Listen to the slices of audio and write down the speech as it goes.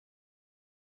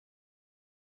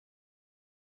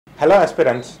Hello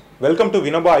aspirants, welcome to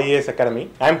Vinoba IAS Academy.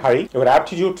 I am Hari, your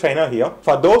aptitude trainer here.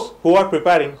 For those who are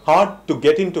preparing hard to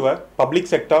get into a public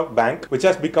sector bank, which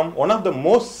has become one of the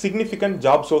most significant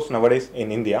job source nowadays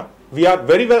in India, we are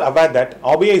very well aware that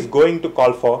RBI is going to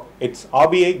call for its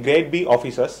RBI Grade B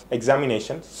officers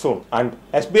examination soon, and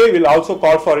SBI will also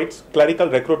call for its clerical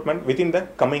recruitment within the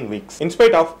coming weeks. In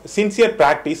spite of sincere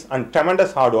practice and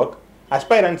tremendous hard work,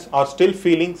 aspirants are still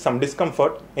feeling some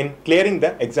discomfort in clearing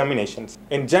the examinations.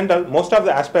 In general, most of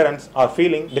the aspirants are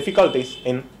feeling difficulties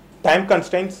in time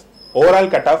constraints, overall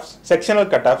cutoffs, sectional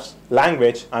cutoffs,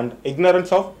 language, and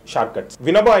ignorance of shortcuts.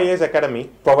 Vinoba IAS Academy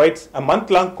provides a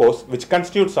month-long course which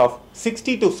constitutes of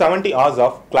 60 to 70 hours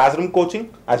of classroom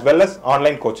coaching as well as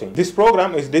online coaching. This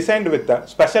program is designed with a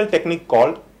special technique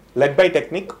called Led by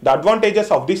Technique. The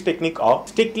advantages of this technique are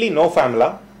strictly no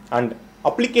formula and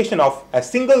application of a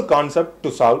single concept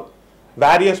to solve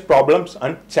various problems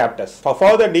and chapters. For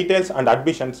further details and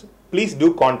admissions, please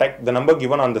do contact the number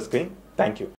given on the screen.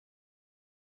 Thank you.